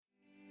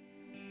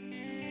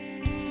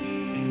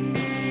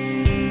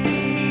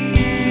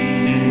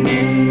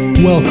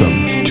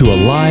Welcome to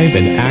Alive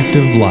and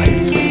Active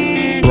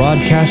Life,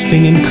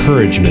 broadcasting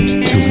encouragement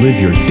to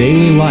live your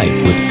daily life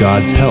with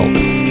God's help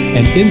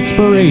and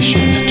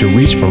inspiration to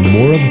reach for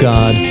more of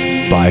God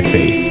by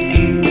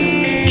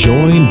faith.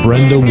 Join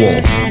Brenda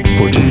Wolf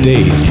for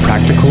today's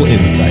practical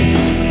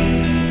insights.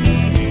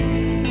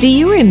 Do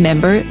you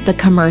remember the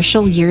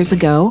commercial years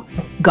ago,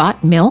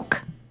 Got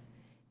Milk?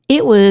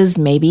 It was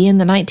maybe in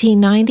the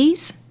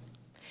 1990s.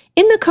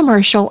 In the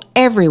commercial,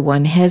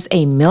 everyone has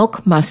a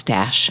milk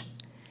mustache.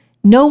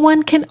 No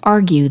one can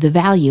argue the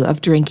value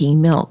of drinking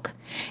milk,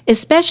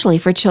 especially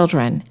for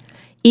children.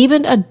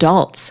 Even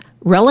adults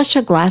relish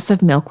a glass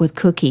of milk with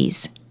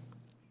cookies.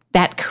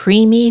 That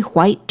creamy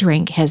white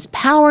drink has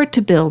power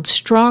to build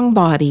strong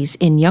bodies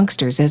in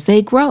youngsters as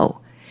they grow.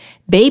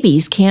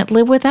 Babies can't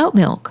live without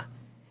milk.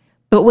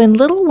 But when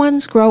little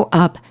ones grow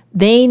up,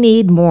 they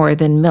need more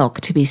than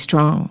milk to be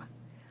strong.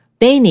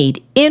 They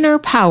need inner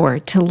power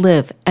to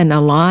live an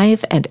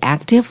alive and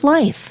active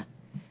life.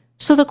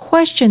 So the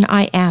question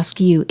I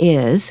ask you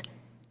is,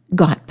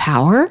 got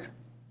power?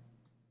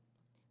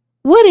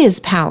 What is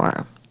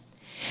power?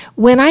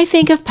 When I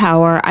think of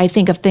power, I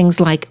think of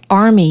things like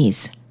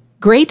armies,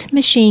 great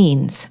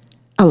machines,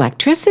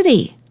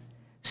 electricity,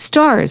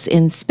 stars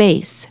in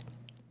space,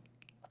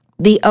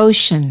 the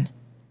ocean,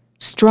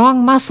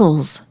 strong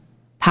muscles,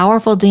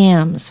 powerful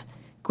dams,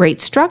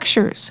 great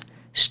structures,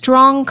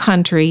 strong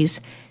countries,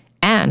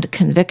 and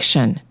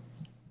conviction.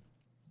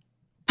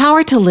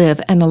 Power to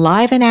live an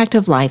alive and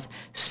active life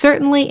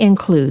certainly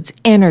includes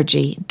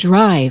energy,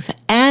 drive,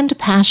 and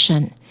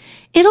passion.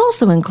 It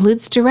also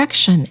includes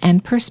direction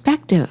and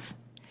perspective.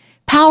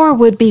 Power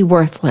would be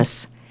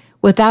worthless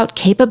without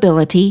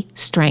capability,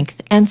 strength,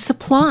 and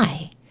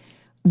supply.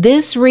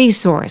 This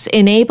resource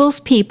enables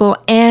people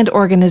and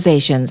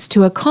organizations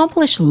to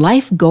accomplish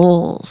life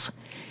goals,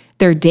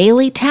 their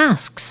daily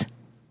tasks,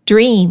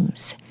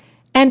 dreams,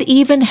 and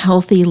even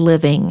healthy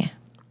living.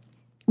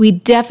 We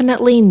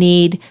definitely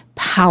need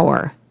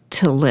power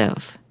to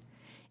live.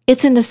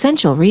 It's an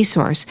essential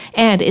resource,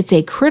 and it's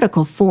a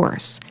critical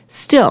force.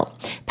 Still,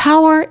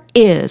 power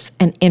is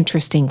an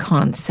interesting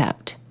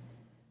concept.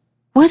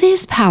 What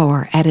is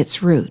power at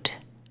its root?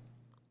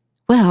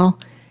 Well,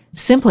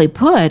 simply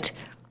put,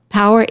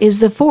 power is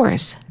the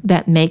force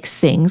that makes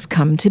things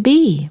come to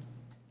be.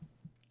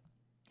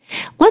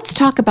 Let's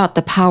talk about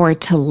the power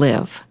to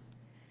live.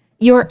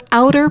 Your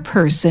outer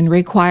person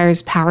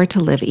requires power to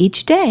live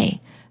each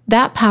day.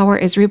 That power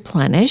is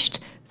replenished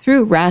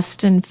through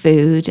rest and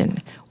food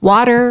and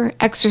water,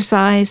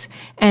 exercise,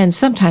 and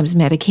sometimes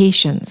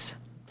medications.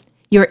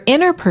 Your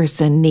inner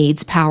person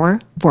needs power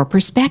for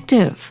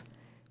perspective,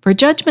 for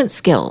judgment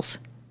skills,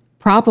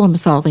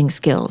 problem-solving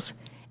skills,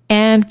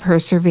 and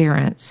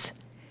perseverance.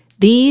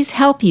 These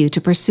help you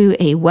to pursue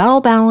a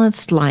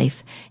well-balanced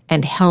life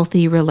and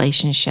healthy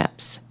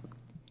relationships.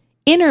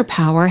 Inner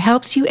power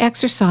helps you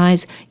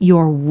exercise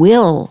your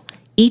will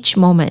each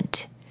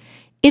moment.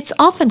 It's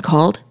often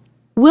called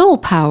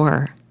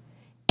willpower,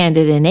 and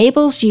it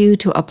enables you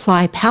to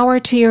apply power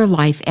to your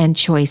life and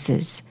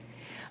choices.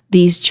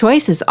 These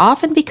choices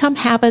often become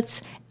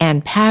habits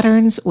and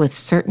patterns with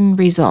certain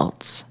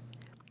results.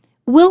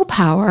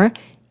 Willpower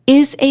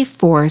is a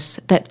force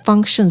that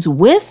functions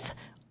with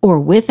or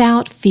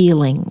without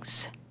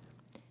feelings,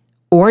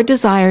 or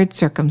desired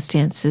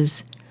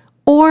circumstances,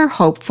 or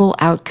hopeful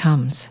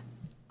outcomes.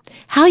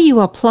 How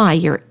you apply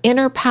your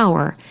inner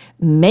power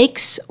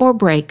makes or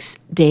breaks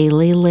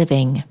daily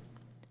living.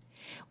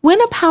 When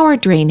a power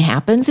drain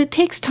happens, it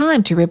takes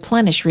time to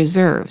replenish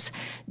reserves.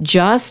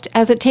 Just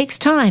as it takes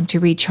time to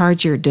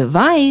recharge your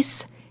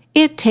device,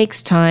 it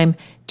takes time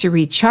to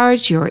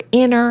recharge your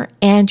inner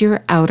and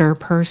your outer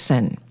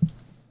person.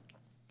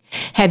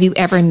 Have you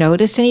ever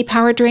noticed any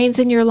power drains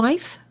in your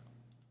life?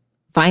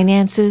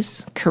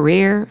 Finances,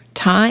 career,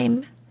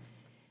 time?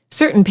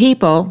 Certain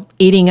people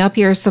eating up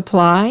your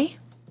supply?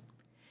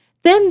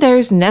 Then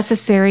there's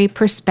necessary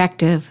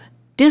perspective,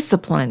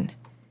 discipline,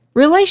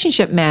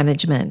 relationship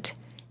management,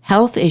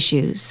 health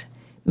issues,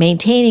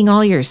 maintaining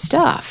all your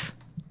stuff.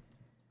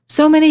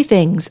 So many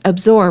things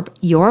absorb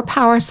your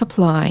power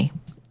supply.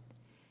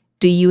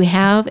 Do you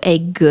have a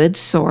good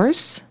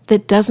source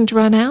that doesn't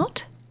run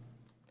out?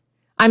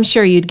 I'm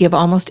sure you'd give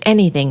almost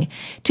anything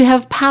to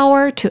have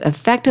power to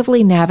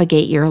effectively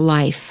navigate your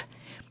life.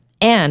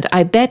 And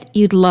I bet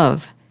you'd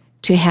love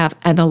to have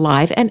an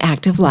alive and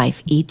active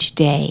life each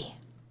day.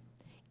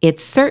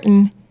 It's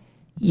certain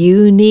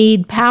you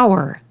need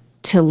power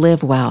to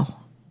live well.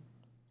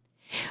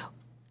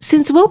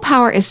 Since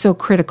willpower is so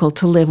critical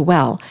to live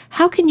well,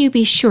 how can you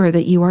be sure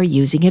that you are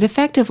using it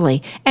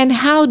effectively? And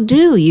how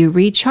do you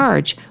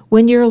recharge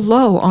when you're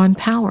low on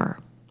power?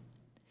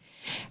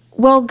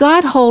 Well,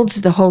 God holds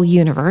the whole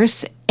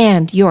universe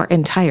and your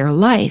entire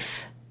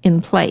life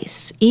in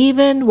place,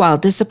 even while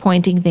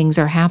disappointing things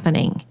are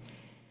happening.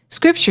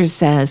 Scripture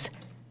says,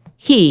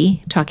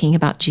 He, talking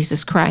about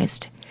Jesus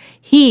Christ,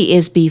 He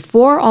is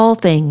before all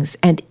things,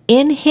 and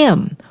in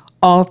Him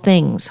all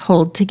things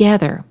hold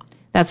together.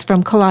 That's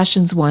from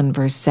Colossians 1,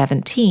 verse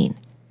 17.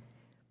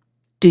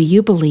 Do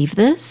you believe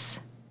this?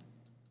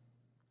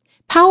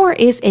 Power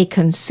is a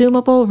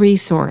consumable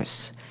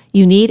resource.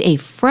 You need a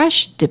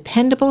fresh,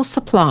 dependable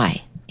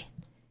supply.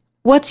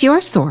 What's your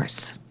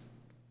source?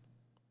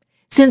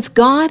 Since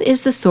God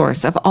is the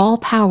source of all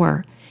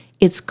power,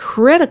 it's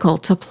critical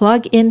to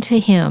plug into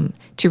Him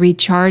to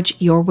recharge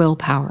your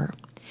willpower.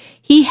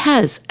 He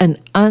has an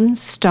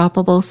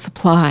unstoppable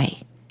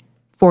supply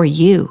for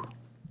you.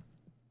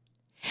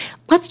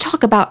 Let's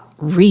talk about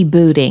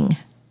rebooting.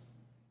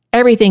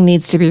 Everything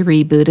needs to be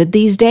rebooted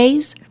these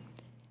days.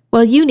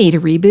 Well, you need a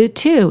reboot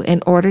too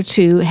in order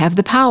to have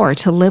the power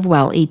to live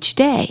well each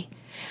day.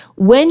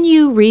 When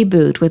you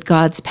reboot with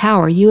God's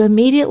power, you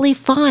immediately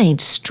find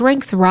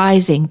strength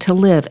rising to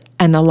live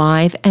an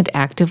alive and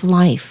active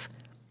life.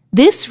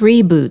 This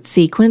reboot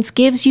sequence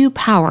gives you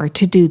power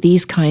to do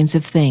these kinds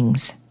of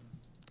things.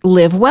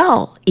 Live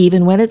well,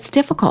 even when it's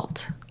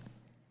difficult.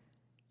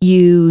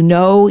 You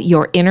know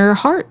your inner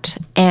heart,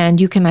 and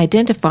you can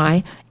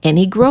identify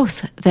any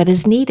growth that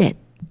is needed.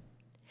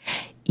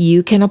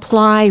 You can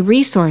apply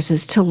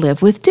resources to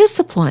live with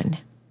discipline.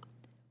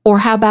 Or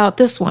how about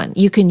this one?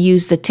 You can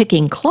use the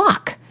ticking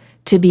clock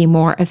to be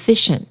more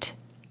efficient.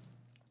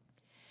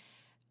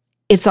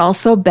 It's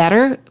also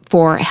better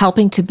for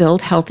helping to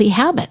build healthy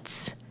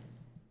habits.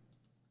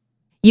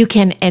 You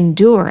can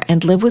endure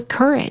and live with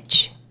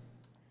courage.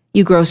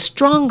 You grow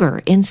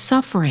stronger in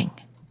suffering.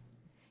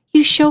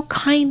 You show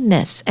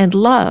kindness and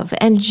love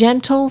and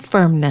gentle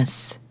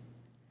firmness.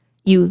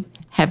 You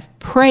have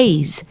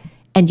praise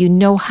and you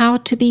know how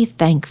to be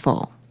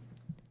thankful.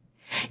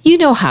 You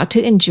know how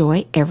to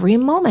enjoy every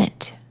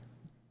moment.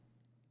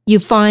 You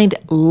find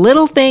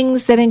little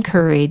things that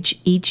encourage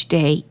each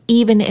day,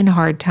 even in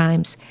hard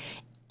times,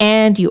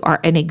 and you are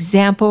an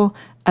example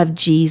of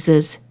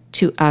Jesus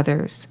to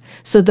others.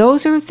 So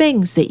those are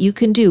things that you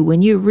can do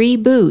when you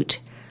reboot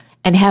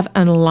and have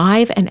an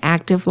alive and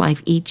active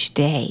life each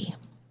day.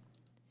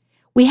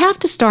 We have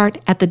to start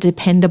at the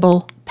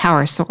dependable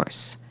power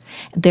source.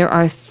 There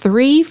are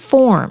 3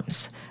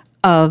 forms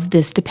of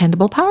this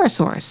dependable power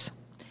source.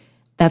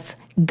 That's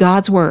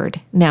God's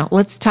Word. Now,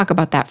 let's talk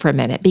about that for a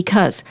minute,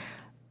 because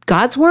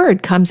God's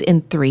Word comes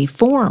in 3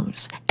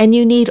 forms, and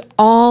you need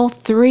all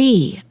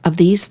 3 of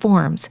these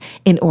forms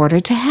in order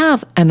to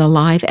have an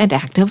alive and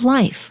active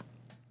life.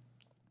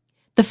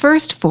 The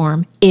first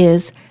form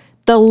is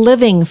the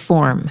living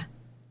form.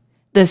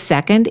 The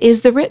second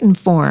is the written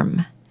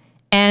form.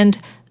 And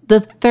the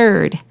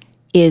third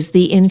is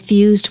the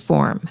infused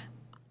form.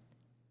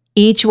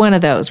 Each one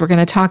of those we're going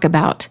to talk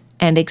about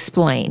and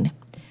explain.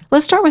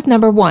 Let's start with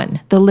number 1,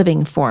 the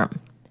living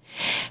form.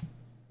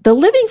 The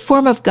living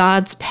form of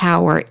God's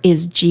power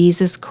is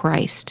Jesus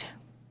Christ.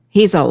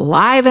 He's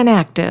alive and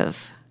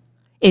active.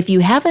 If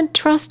you haven't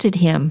trusted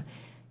Him,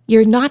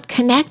 you're not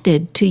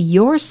connected to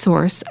your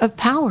source of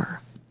power.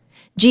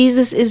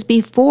 Jesus is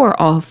before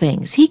all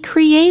things. He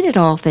created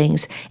all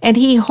things, and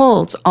He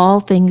holds all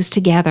things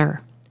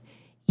together.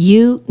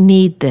 You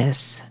need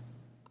this.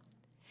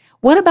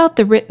 What about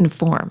the written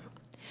form?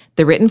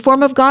 The written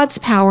form of God's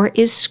power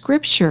is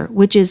Scripture,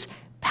 which is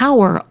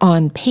power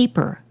on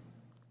paper.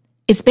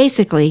 It's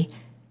basically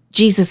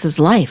Jesus'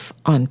 life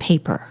on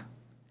paper.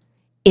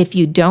 If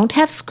you don't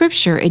have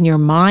Scripture in your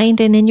mind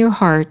and in your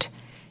heart,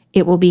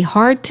 it will be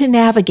hard to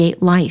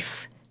navigate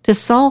life, to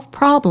solve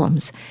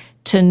problems,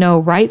 to know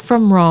right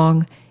from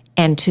wrong,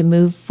 and to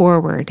move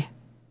forward.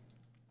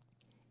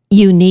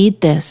 You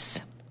need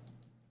this.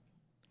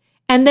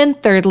 And then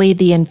thirdly,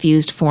 the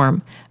infused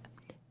form.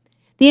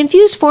 The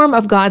infused form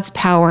of God's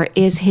power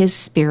is His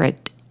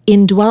Spirit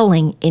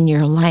indwelling in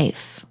your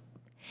life.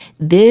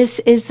 This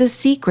is the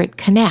secret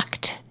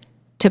connect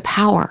to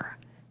power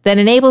that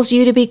enables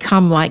you to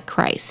become like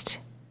Christ.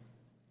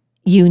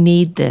 You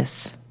need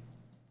this.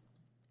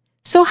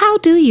 So how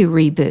do you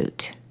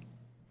reboot?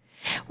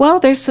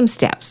 Well, there's some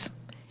steps,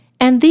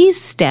 and these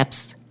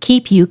steps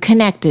keep you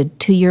connected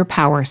to your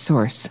power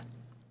source.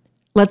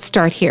 Let's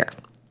start here.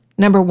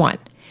 Number 1,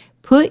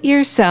 put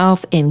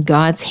yourself in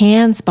God's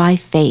hands by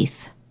faith.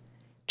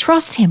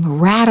 Trust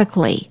Him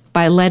radically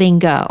by letting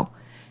go.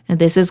 And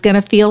this is going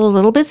to feel a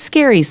little bit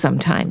scary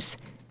sometimes,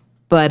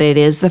 but it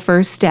is the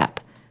first step.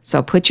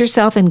 So put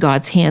yourself in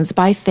God's hands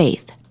by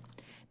faith.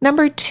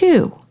 Number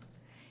 2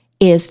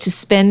 is to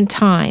spend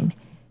time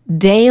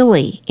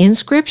daily in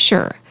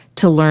Scripture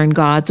to learn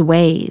God's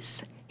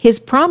ways, His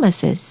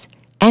promises,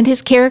 and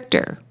His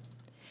character.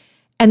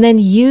 And then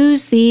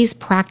use these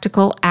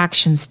practical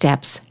action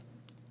steps.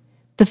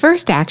 The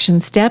first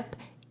action step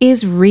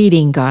is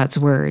reading God's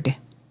Word.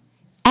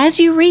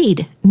 As you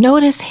read,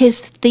 notice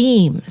His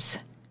themes.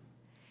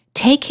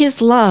 Take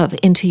His love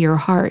into your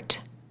heart.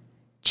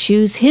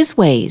 Choose His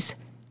ways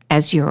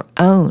as your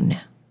own.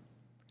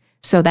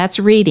 So that's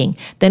reading.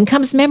 Then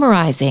comes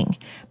memorizing.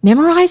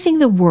 Memorizing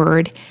the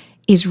Word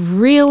is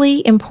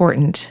really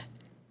important.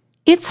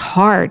 It's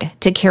hard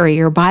to carry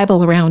your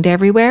Bible around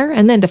everywhere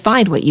and then to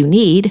find what you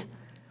need.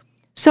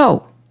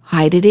 So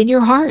hide it in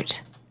your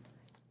heart.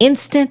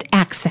 Instant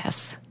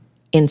access.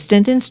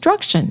 Instant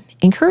instruction,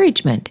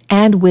 encouragement,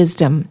 and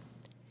wisdom.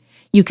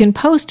 You can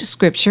post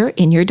Scripture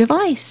in your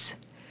device.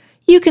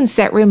 You can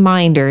set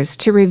reminders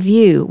to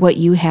review what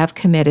you have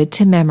committed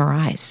to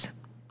memorize.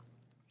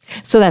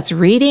 So that's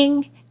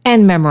reading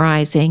and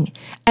memorizing.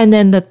 And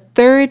then the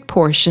third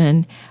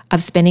portion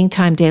of spending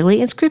time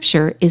daily in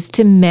Scripture is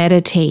to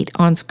meditate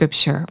on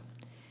Scripture.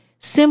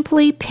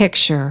 Simply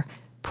picture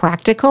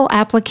practical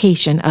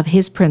application of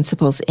His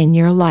principles in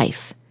your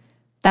life.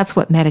 That's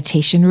what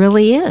meditation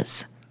really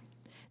is.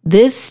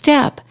 This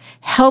step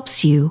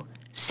helps you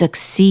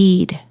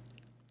succeed.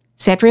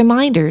 Set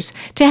reminders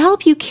to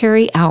help you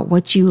carry out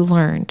what you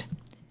learned.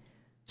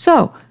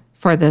 So,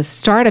 for the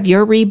start of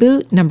your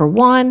reboot, number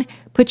 1,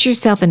 put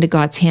yourself into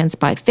God's hands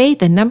by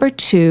faith. And number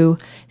 2,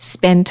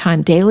 spend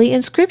time daily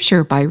in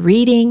Scripture by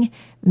reading,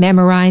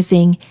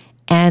 memorizing,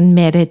 and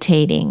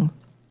meditating.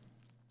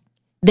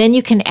 Then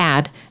you can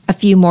add a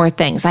few more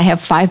things. I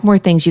have 5 more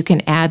things you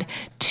can add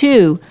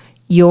to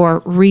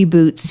your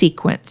reboot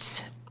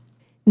sequence.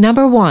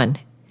 Number 1,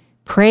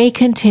 pray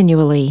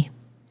continually.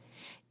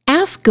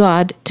 Ask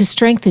God to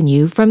strengthen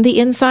you from the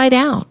inside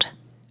out.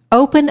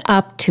 Open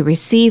up to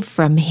receive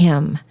from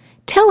Him.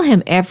 Tell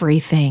Him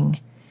everything.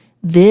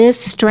 This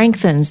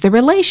strengthens the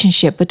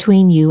relationship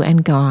between you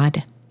and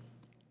God.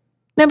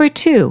 Number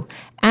 2,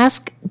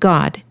 ask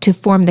God to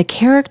form the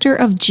character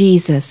of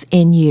Jesus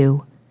in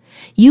you.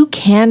 You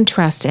can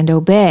trust and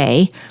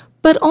obey,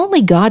 but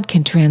only God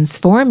can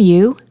transform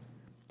you.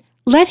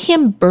 Let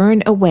Him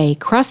burn away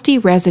crusty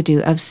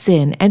residue of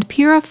sin and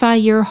purify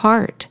your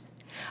heart.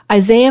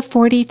 Isaiah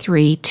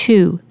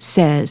 43:2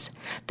 says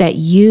that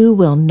you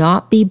will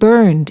not be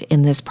burned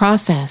in this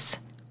process.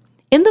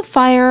 In the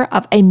fire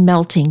of a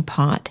melting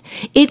pot,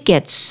 it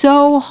gets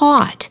so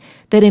hot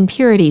that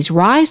impurities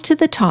rise to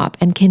the top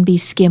and can be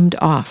skimmed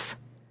off.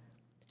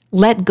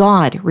 Let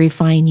God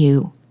refine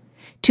you.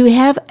 To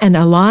have an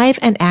alive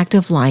and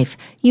active life,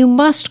 you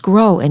must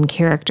grow in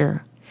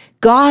character.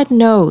 God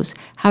knows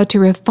how to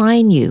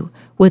refine you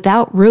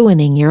without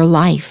ruining your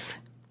life.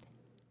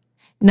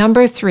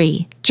 Number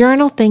 3,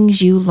 journal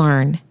things you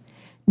learn.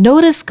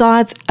 Notice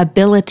God's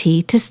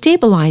ability to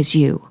stabilize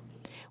you.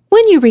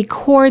 When you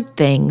record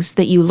things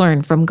that you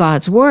learn from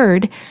God's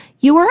Word,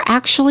 you are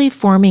actually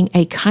forming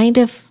a kind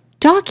of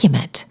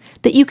document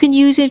that you can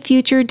use in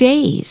future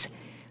days.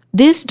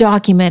 This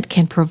document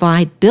can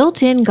provide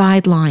built-in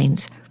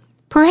guidelines,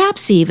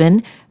 perhaps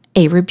even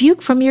a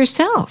rebuke from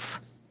yourself.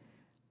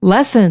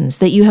 Lessons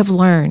that you have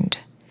learned.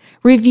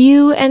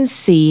 Review and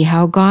see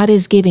how God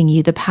is giving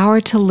you the power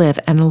to live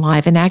an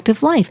alive and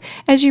active life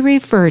as you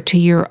refer to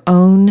your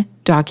own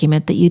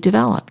document that you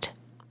developed.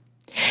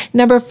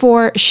 Number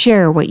 4,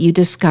 share what you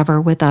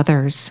discover with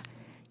others.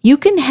 You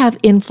can have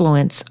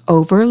influence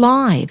over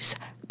lives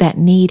that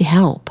need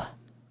help.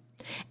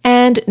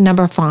 And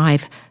number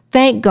 5,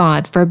 thank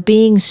God for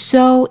being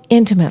so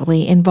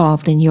intimately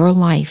involved in your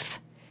life.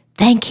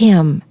 Thank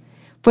Him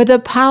for the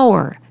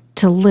power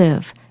to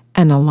live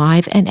an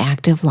alive and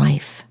active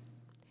life.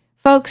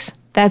 Folks,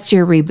 that's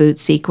your reboot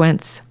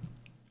sequence.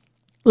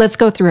 Let's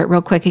go through it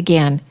real quick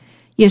again.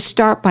 You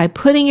start by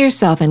putting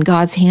yourself in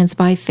God's hands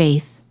by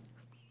faith.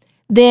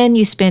 Then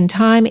you spend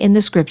time in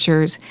the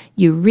Scriptures.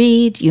 You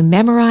read, you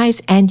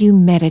memorize, and you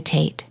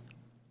meditate.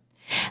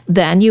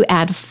 Then you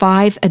add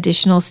 5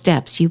 additional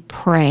steps. You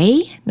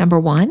pray, number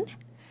 1.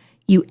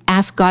 You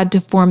ask God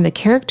to form the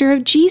character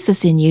of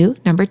Jesus in you,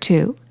 number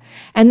 2.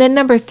 And then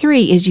number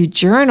 3 is you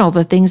journal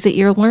the things that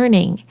you're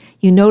learning.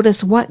 You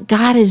notice what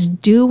God is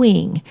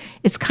doing.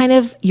 It's kind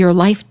of your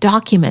life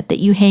document that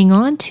you hang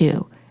on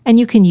to and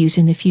you can use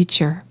in the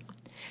future.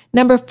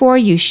 Number 4,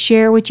 you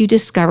share what you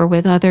discover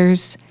with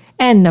others.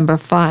 And number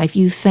 5,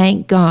 you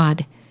thank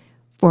God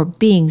for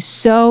being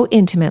so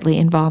intimately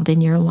involved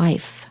in your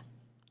life.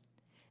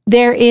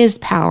 There is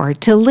power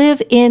to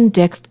live in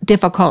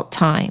difficult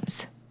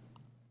times.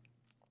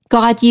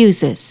 God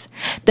uses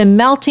the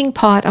melting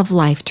pot of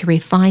life to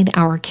refine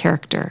our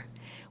character,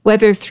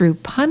 whether through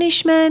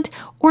punishment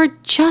or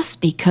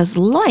just because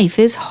life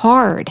is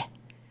hard.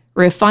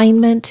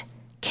 Refinement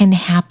can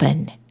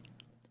happen.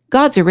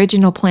 God's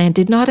original plan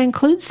did not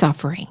include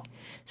suffering.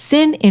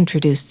 Sin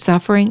introduced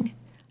suffering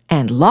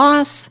and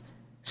loss,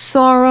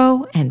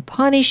 sorrow and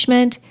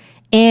punishment,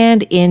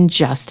 and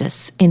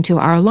injustice into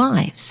our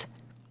lives.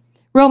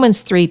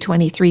 Romans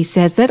 3:23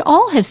 says that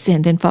all have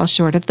sinned and fall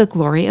short of the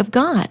glory of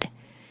God.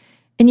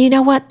 And you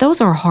know what?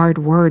 Those are hard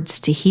words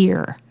to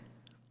hear.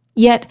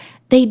 Yet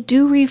they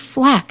do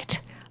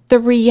reflect the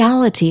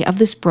reality of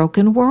this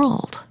broken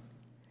world.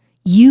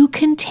 You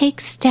can take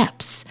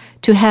steps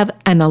to have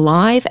an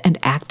alive and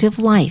active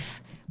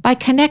life by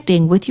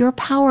connecting with your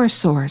power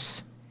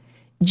source.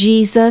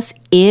 Jesus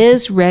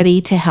is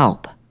ready to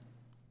help.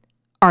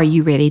 Are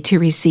you ready to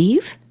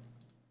receive?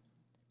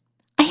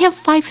 I have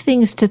 5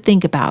 things to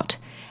think about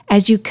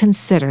as you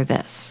consider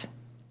this.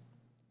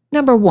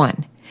 Number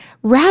 1,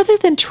 rather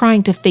than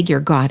trying to figure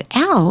God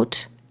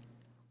out,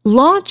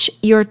 launch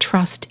your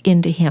trust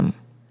into Him,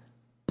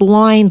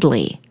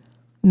 blindly,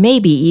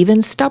 maybe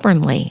even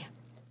stubbornly.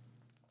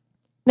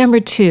 Number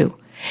 2,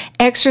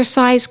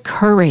 exercise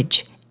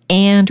courage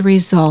and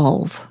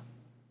resolve.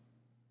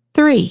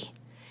 3,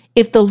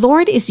 if the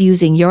Lord is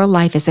using your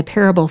life as a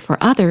parable for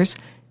others,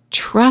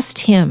 Trust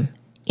Him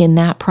in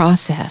that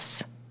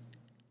process.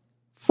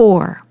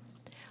 4.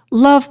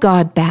 Love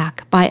God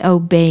back by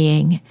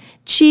obeying.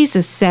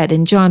 Jesus said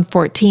in John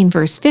 14,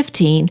 verse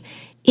 15,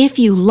 "If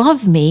you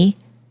love me,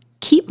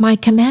 keep my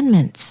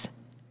commandments."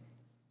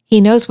 He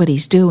knows what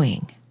He's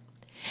doing.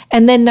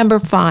 And then number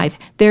 5,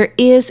 there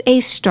is a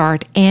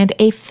start and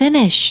a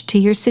finish to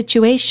your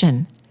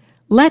situation.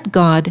 Let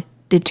God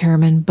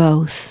determine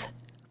both.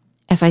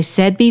 As I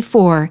said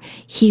before,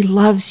 He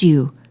loves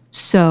you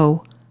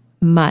so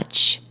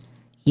much.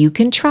 You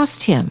can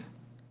trust Him.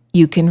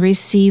 You can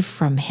receive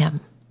from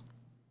Him.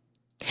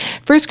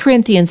 1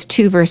 Corinthians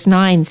 2 verse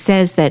 9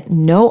 says that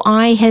no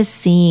eye has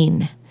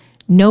seen,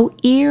 no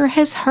ear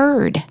has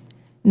heard,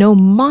 no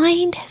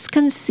mind has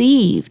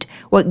conceived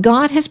what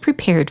God has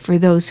prepared for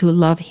those who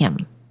love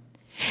Him.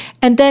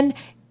 And then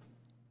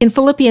in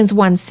Philippians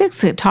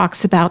 1:6, it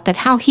talks about that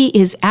how He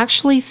is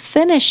actually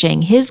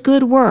finishing His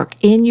good work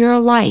in your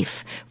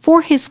life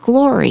for His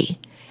glory.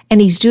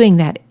 And He's doing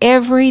that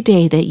every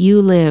day that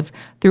you live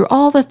through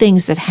all the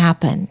things that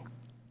happen.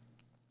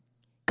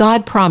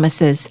 God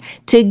promises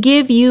to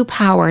give you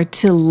power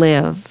to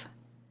live.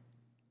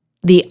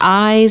 The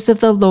eyes of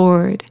the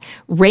Lord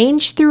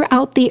range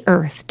throughout the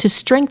earth to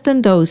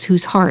strengthen those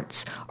whose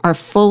hearts are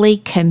fully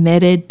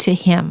committed to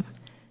Him.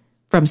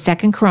 From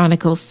 2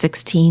 Chronicles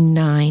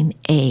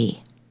 16:9a.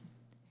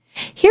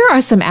 Here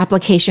are some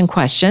application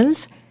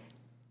questions.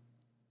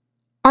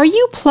 Are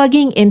you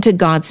plugging into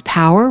God's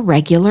power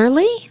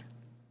regularly?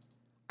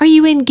 Are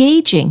you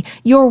engaging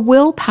your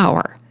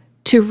willpower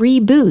to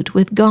reboot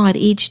with God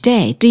each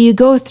day? Do you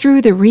go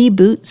through the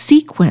reboot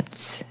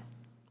sequence?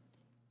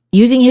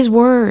 Using His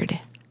Word,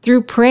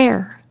 through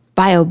prayer,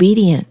 by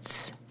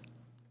obedience.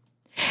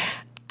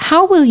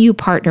 How will you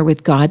partner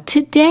with God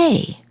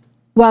today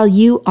while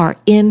you are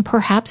in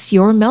perhaps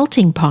your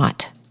melting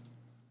pot?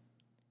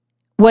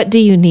 What do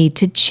you need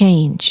to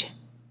change?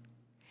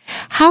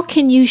 How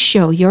can you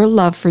show your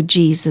love for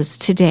Jesus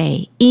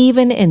today,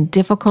 even in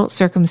difficult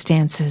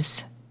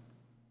circumstances?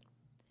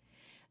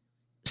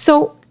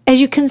 So, as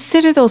you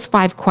consider those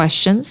 5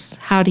 questions,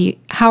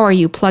 how are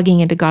you plugging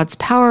into God's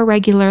power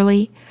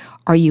regularly?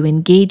 Are you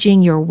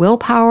engaging your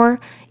willpower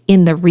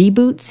in the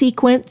reboot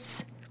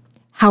sequence?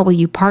 How will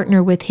you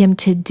partner with Him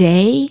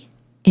today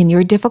in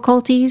your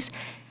difficulties?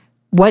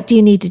 What do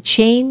you need to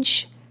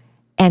change?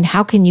 And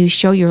how can you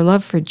show your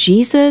love for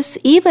Jesus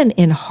even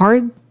in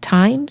hard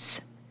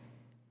times?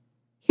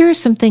 Here are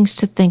some things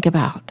to think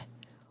about.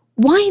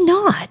 Why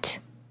not?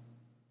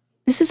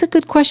 This is a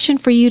good question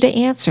for you to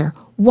answer.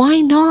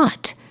 Why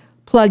not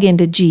plug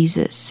into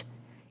Jesus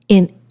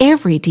in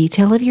every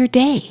detail of your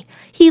day?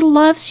 He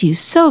loves you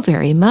so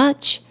very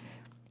much.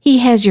 He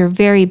has your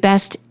very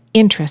best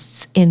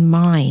interests in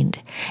mind,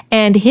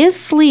 and His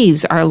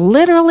sleeves are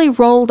literally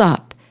rolled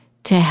up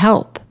to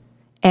help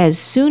as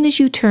soon as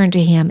you turn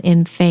to Him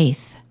in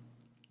faith.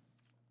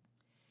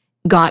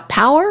 Got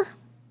power?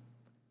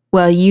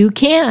 Well, you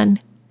can.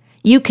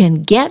 You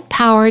can get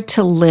power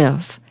to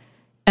live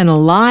an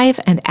alive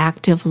and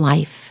active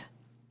life.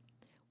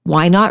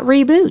 Why not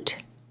reboot?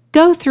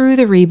 Go through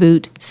the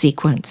reboot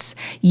sequence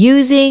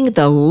using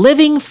the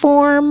living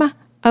form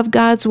of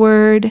God's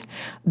Word,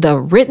 the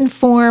written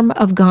form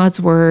of God's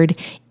Word,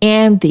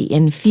 and the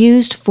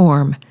infused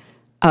form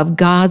of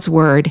God's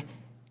Word,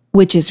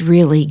 which is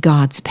really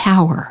God's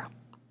power.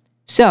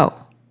 So,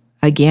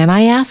 again,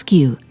 I ask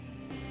you,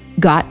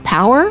 got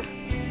power?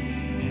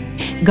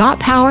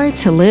 Got power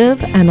to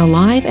live an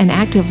alive and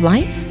active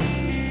life?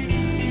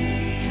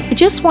 I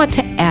just want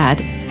to add,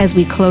 as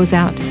we close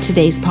out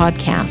today's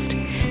podcast,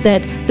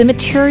 that the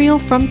material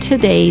from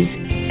today's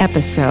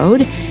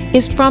episode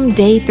is from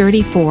day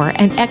 34,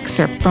 an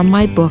excerpt from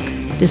my book,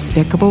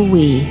 Despicable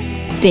We,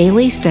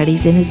 Daily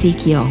Studies in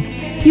Ezekiel.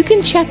 You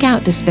can check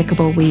out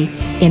Despicable We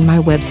in my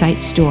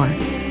website store.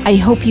 I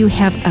hope you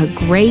have a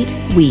great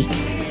week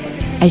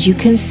as you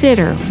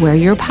consider where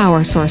your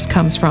power source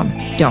comes from.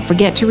 Don't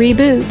forget to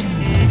reboot.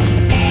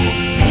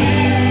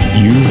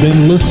 You've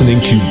been listening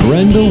to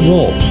Brenda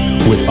Wolf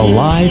with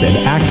Alive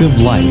and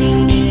Active Life.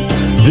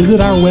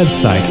 Visit our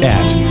website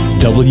at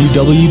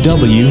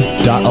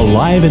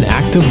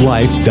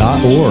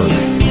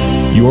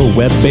www.aliveandactivelife.org, your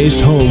web-based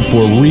home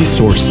for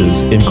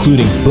resources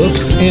including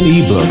books and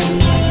ebooks,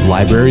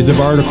 libraries of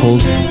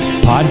articles,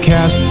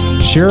 podcasts,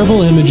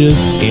 shareable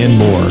images, and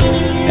more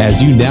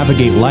as you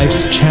navigate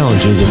life's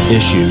challenges and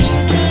issues.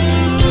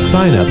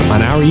 Sign up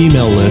on our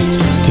email list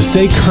to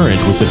stay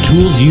current with the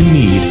tools you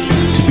need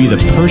to be the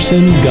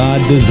person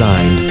God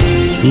designed,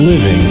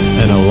 living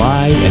an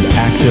alive and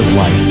active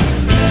life.